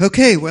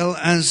Okay, well,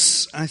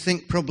 as I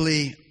think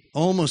probably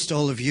almost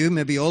all of you,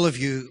 maybe all of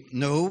you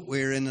know,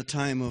 we're in a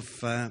time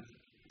of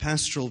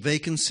pastoral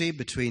vacancy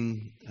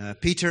between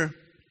Peter,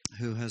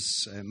 who has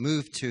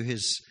moved to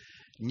his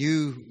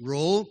new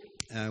role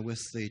with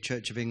the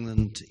Church of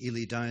England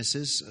Ely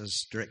Diocese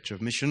as Director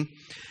of Mission,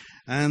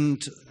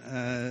 and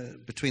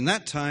between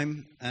that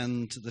time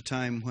and the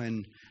time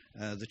when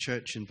the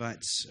Church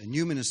invites a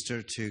new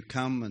minister to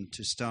come and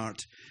to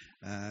start,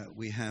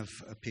 we have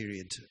a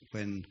period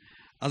when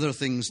other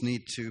things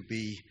need to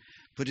be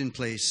put in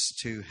place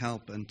to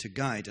help and to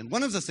guide. And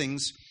one of the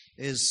things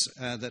is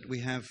that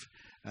we have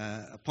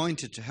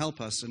appointed to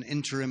help us an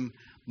interim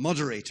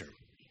moderator.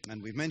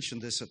 And we've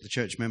mentioned this at the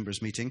church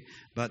members' meeting,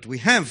 but we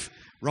have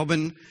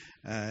Robin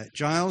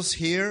Giles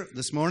here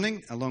this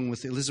morning, along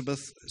with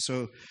Elizabeth.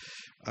 So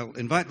I'll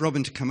invite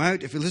Robin to come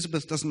out. If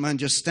Elizabeth doesn't mind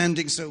just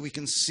standing so we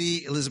can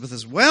see Elizabeth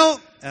as well,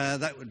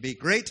 that would be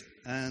great.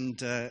 And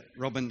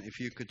Robin, if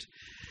you could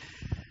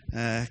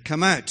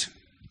come out.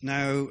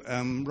 Now,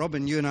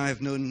 Robin, you and I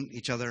have known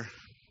each other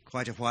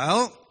quite a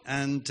while,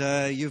 and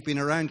you've been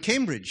around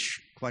Cambridge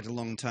quite a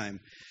long time.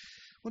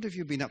 What have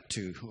you been up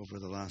to over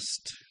the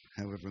last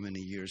however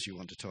many years you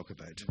want to talk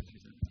about?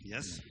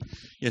 Yes?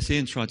 Yes,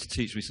 Ian tried to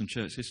teach me some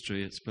church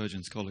history at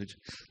Spurgeon's College.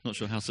 Not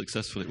sure how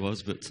successful it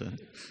was, but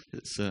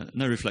it's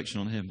no reflection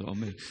on him, but on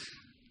me.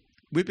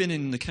 We've been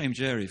in the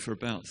Cambridge area for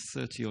about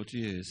 30-odd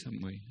years,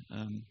 haven't we?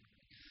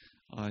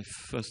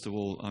 First of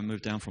all, I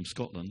moved down from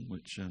Scotland,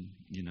 which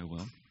you know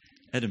well.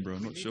 Edinburgh,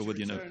 I'm not sure whether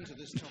you know.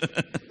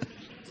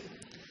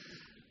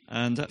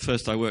 And at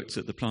first I worked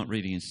at the Plant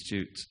Reading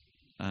Institute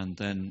and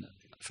then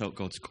felt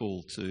God's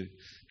call to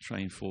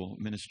train for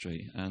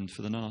ministry. And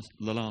for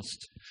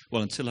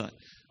until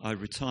I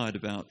retired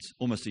about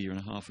almost a year and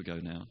a half ago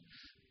now,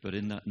 but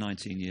in that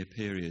 19-year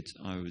period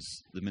I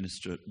was the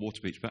minister at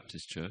Waterbeach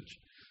Baptist Church,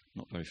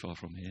 not very far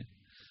from here,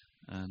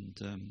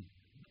 and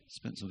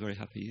spent some very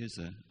happy years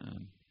there,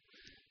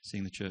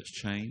 seeing the church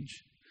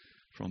change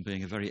from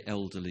being a very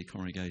elderly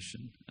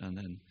congregation, and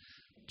then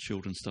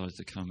children started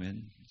to come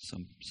in.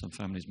 Some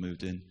families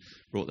moved in,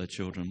 brought their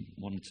children.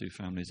 One or two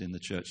families in the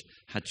church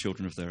had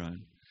children of their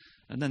own.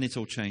 And then it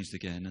all changed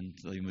again, and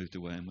they moved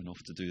away and went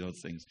off to do other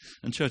things.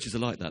 And churches are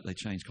like that. They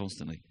change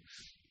constantly.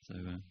 So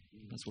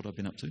that's what I've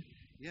been up to.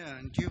 Yeah,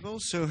 and you've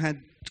also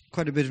had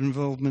quite a bit of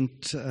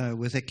involvement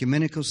with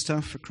ecumenical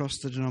stuff across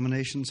the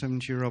denominations,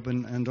 haven't you,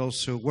 Robin? And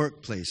also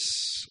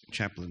workplace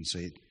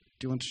chaplaincy.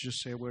 Do you want to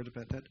just say a word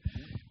about that?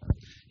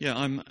 Yeah,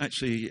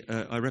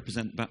 I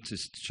represent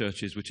Baptist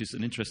churches, which is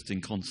an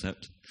interesting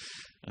concept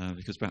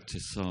because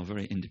Baptists are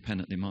very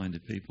independently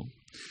minded people.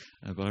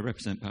 But I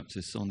represent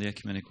Baptists on the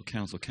Ecumenical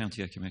Council,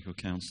 County Ecumenical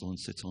Council, and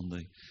sit on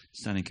the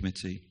Standing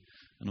Committee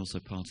and also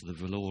part of the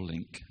Vellore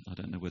link. I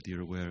don't know whether you're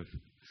aware of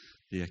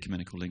the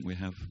ecumenical link we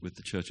have with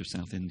the Church of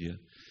South India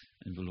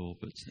in Vellore,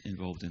 but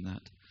involved in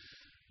that.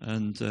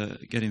 And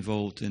get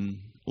involved in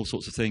all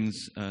sorts of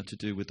things to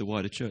do with the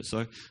wider church.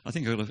 So I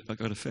think I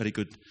got a fairly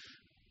good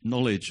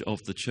knowledge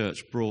of the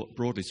church,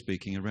 broadly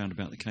speaking, around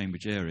about the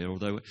Cambridge area,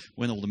 although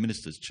when all the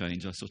ministers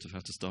change, I sort of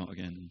have to start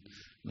again and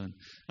learn.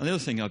 And the other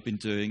thing I've been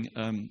doing,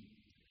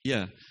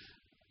 it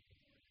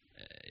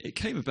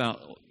came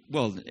about,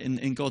 well,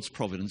 in God's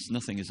providence,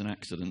 nothing is an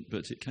accident,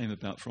 but it came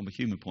about from a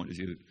human point of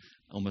view,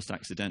 almost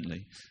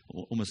accidentally,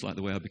 or almost like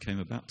the way I became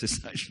a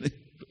Baptist, actually,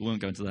 but we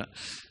won't go into that.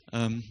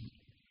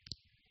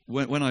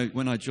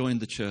 When I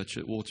joined the church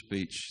at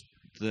Waterbeach,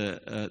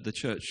 the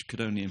church could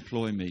only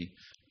employ me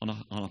on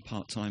a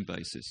part-time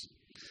basis,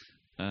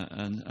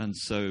 and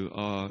so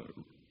our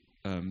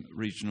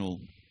regional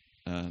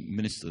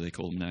minister, they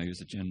call him now, he was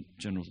a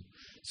general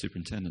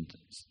superintendent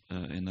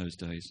in those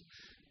days,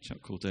 a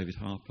chap called David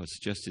Harper,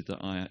 suggested that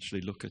I actually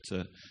look at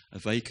a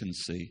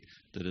vacancy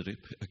that had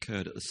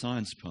occurred at the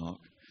Science Park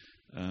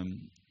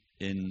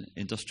in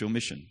Industrial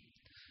Mission.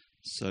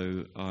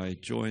 So I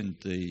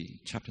joined the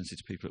Chaplaincy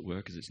to People at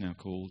Work, as it's now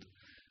called,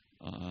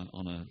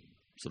 on a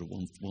sort of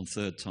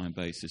one-third time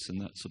basis,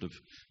 and that sort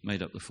of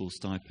made up the full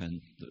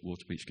stipend that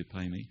Waterbeach could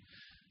pay me,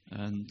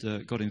 and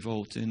got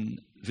involved in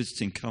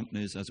visiting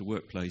companies as a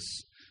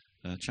workplace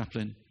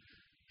chaplain,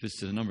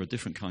 visited a number of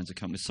different kinds of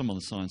companies, some on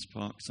the Science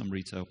Park, some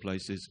retail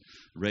places,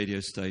 radio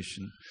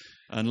station,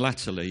 and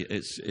latterly,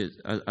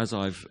 as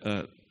I've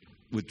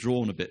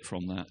withdrawn a bit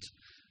from that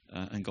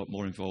and got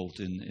more involved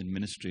in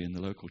ministry in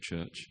the local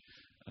church,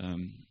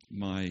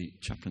 my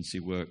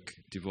chaplaincy work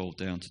devolved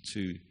down to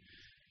two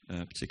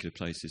particular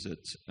places at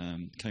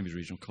Cambridge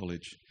Regional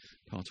College,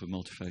 part of a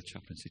multi-faith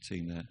chaplaincy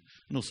team there,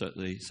 and also at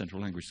the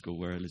Central Language School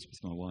where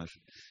Elizabeth, my wife,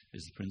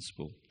 is the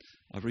principal.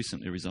 I've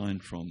recently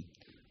resigned from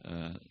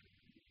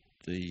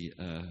the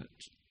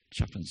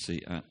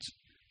chaplaincy at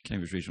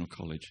Cambridge Regional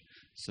College,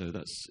 so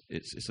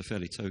it's a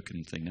fairly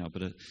token thing now,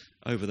 but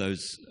over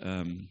those,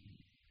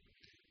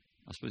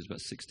 I suppose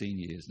about 16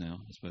 years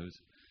now,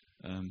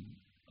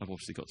 I've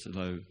obviously got to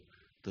know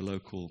the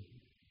local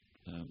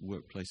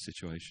workplace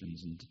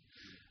situations, and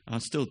I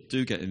still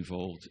do get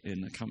involved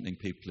in accompanying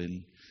people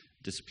in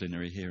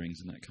disciplinary hearings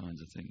and that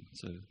kind of thing.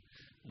 So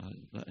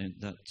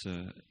that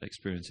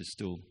experience is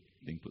still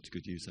being put to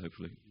good use,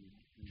 hopefully.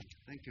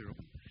 Thank you,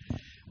 Robin.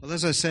 Well,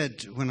 as I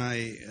said when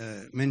I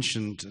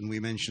mentioned, and we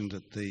mentioned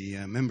at the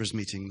members'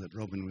 meeting that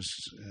Robin was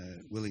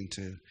willing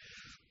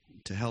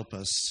to help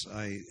us,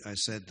 I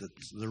said that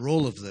the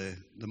role of the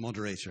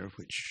moderator,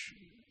 which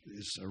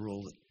is a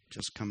role that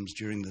just comes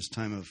during this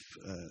time of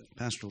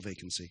pastoral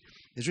vacancy,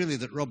 is really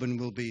that Robin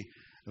will be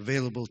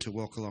available to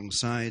walk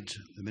alongside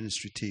the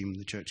ministry team,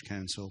 the church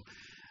council,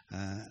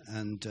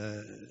 and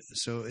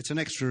so it's an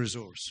extra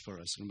resource for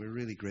us, and we're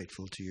really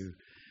grateful to you,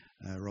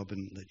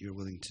 Robin, that you're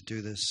willing to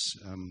do this.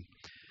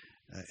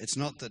 It's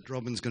not that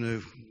Robin's going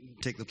to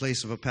take the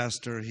place of a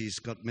pastor. He's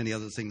got many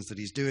other things that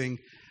he's doing,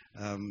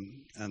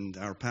 and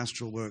our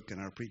pastoral work and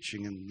our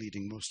preaching and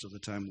leading most of the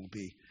time will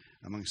be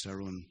amongst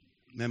our own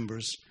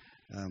members,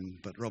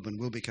 but Robin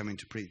will be coming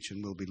to preach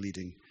and will be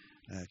leading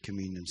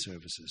communion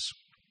services.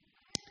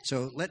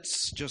 So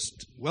let's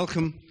just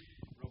welcome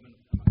Robin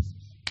amongst us.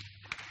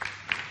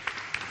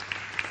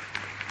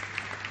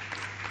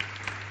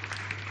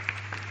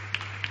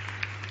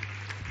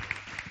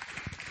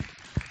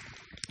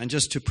 And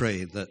just to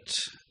pray that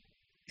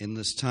in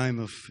this time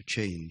of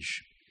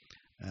change,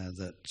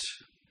 that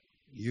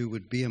you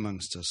would be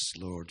amongst us,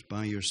 Lord,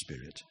 by your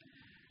Spirit,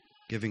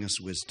 giving us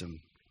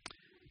wisdom,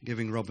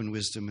 giving Robin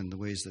wisdom in the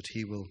ways that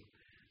he will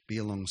be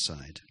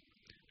alongside.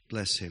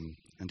 Bless him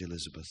and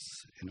Elizabeth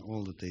in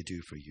all that they do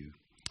for you.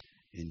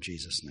 In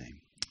Jesus'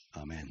 name,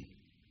 amen.